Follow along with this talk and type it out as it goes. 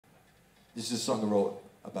This is a song I wrote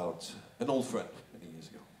about an old friend many years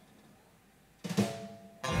ago.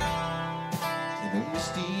 In a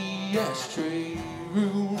misty ashtray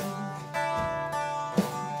room,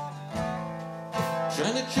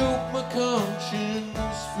 trying to choke my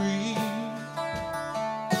conscience free,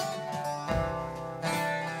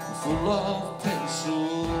 full of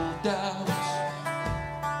pencil doubts,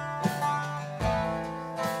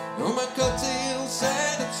 on my cocktail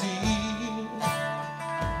sanity.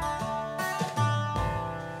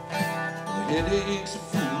 The headaches of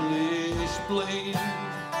foolish blame,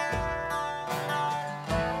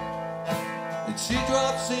 and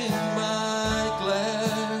teardrops in my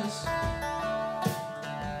glass,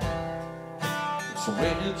 some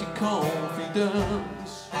empty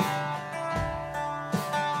confidence,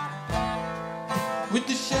 with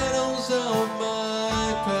the shadows of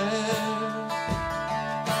my past.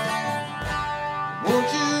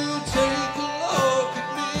 Won't you take a look at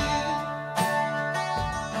me?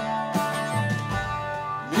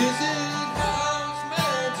 Is it how it's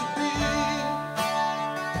meant to be?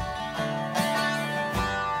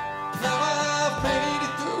 Now I've made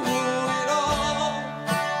it through it all.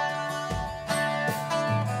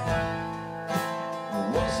 Or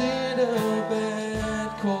was it a bad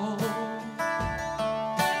call?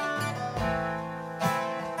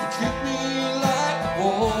 Treat me like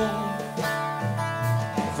war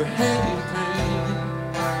for hanging pain.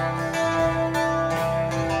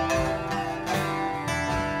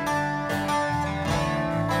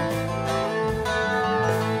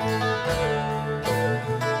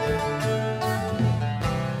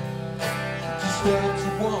 Just start to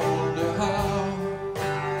wonder how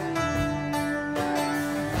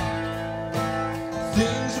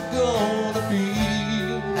things are gonna be.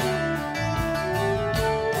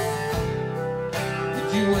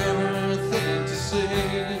 You ever think to say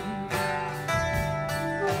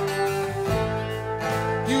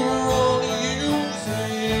you were only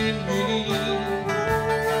using me?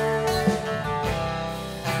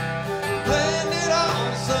 Planned it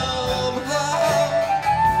all somehow,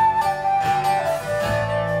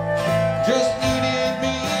 just needed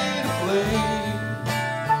me to play.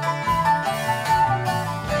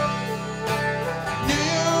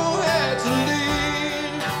 You had to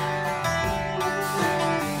leave.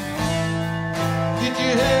 Did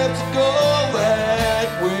you have to go that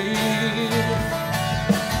way?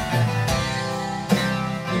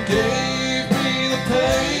 You gave me the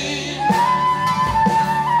pain.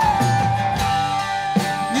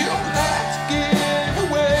 You had to give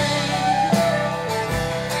away.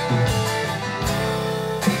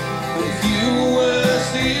 But if you were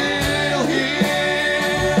still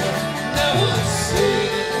here, I would say,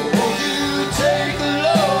 won't you take a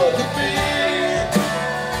look at me?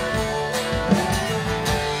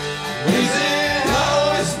 Is it how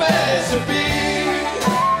it's meant to be?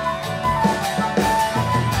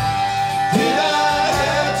 Did I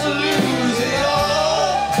have to lose it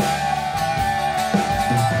all?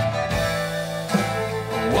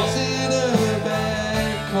 Or was it a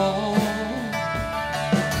bad call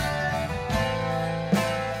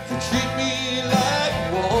to treat me like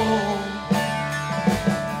war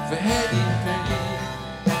for hanging pain?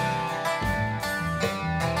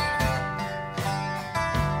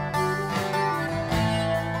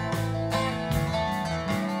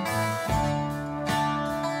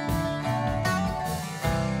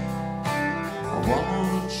 I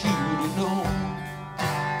want you to know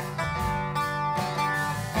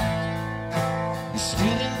you're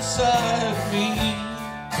still inside of me.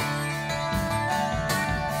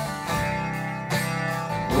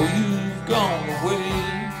 Though you've gone away,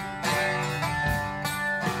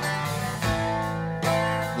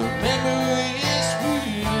 the memories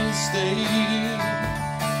will stay.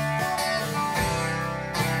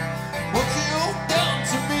 What you've done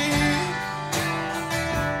to me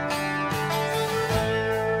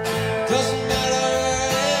doesn't matter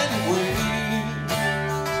anyway.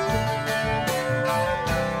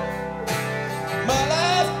 My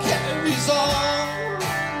life carries on,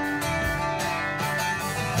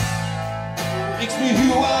 makes me who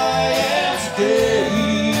I am today.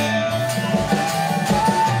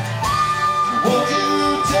 Won't you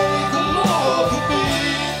take a look at me?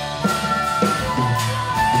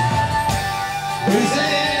 Is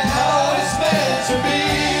it how it's meant to be?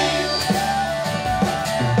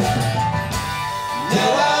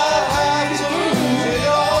 Now I have to lose it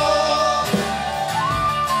all.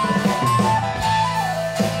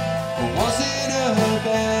 Or was it a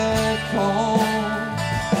bad call?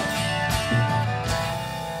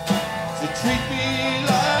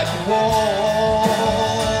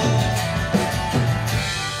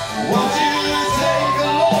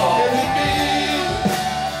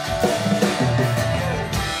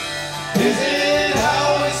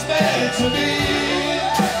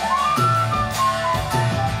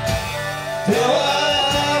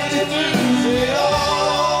 did lose it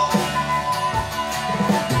all?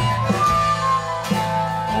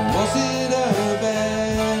 Or was it a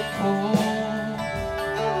bad call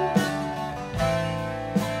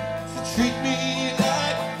to treat me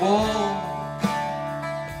like a wall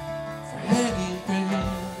for hanging pain?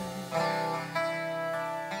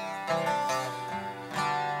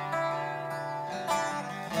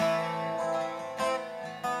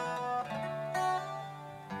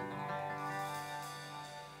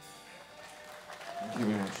 Thank you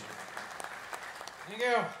very much. There you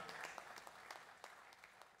go.